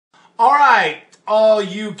All right, all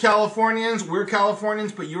you Californians, we're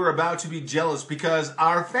Californians, but you're about to be jealous because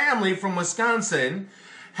our family from Wisconsin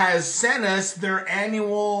has sent us their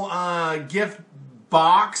annual gift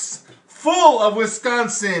box full of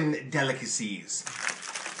Wisconsin delicacies.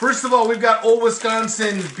 First of all, we've got Old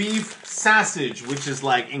Wisconsin beef sausage, which is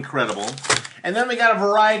like incredible. And then we got a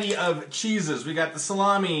variety of cheeses. We got the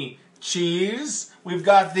salami cheese. We've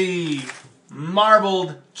got the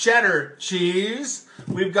marbled cheddar cheese.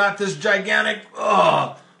 We've got this gigantic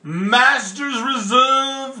Master's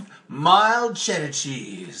Reserve mild cheddar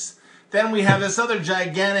cheese. Then we have this other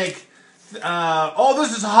gigantic, this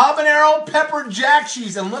is habanero pepper jack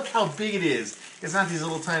cheese. And look how big it is. It's not these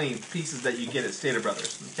little tiny pieces that you get at Stater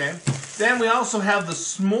Brothers, okay? Then we also have the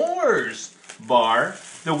s'mores bar,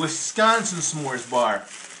 the Wisconsin s'mores bar.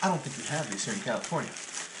 I don't think we have these here in California.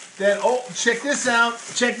 Then, check this out.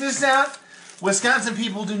 Check this out. Wisconsin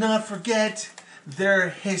people do not forget their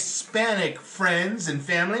Hispanic friends and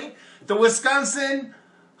family. The Wisconsin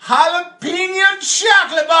jalapeno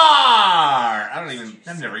chocolate bar.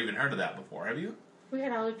 I've never even heard of that before. Have you? We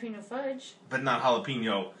had jalapeno fudge. But not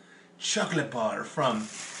jalapeno chocolate bar from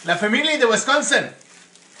La Familia de Wisconsin.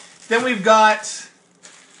 Then we've got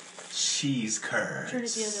cheese curds. Turn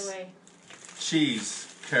it the other way. Cheese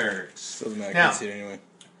curds. Doesn't matter. Now, I can see it anyway.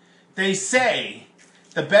 they say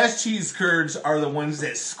the best cheese curds are the ones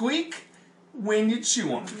that squeak when you chew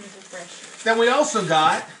them. Then we also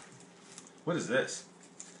got, what is this?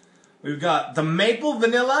 We've got the maple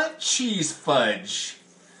vanilla cheese fudge.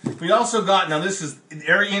 We also got, now this is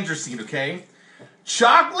very interesting, okay?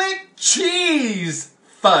 Chocolate cheese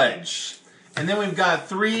fudge. And then we've got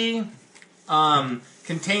 3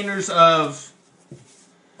 containers of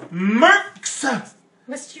Merck's.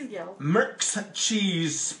 Must you yell? Merck's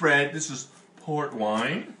cheese spread. This is port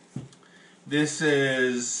wine. This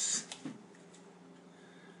is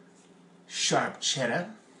sharp cheddar.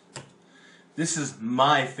 This is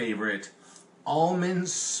my favorite, almond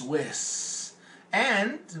Swiss.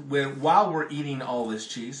 And while we're eating all this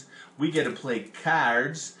cheese, we get to play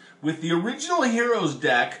cards with the original Heroes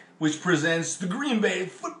deck, which presents the Green Bay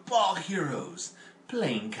Football Heroes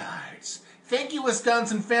playing cards. Thank you,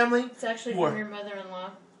 Wisconsin family. It's actually from your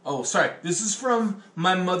mother-in-law. Oh, sorry. This is from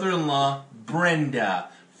my mother-in-law, Brenda,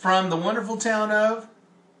 from the wonderful town of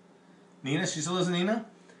Neenah. She still lives in Neenah?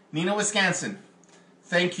 Neenah, Wisconsin.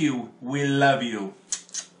 Thank you. We love you.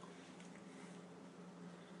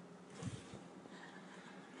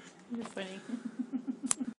 You're funny.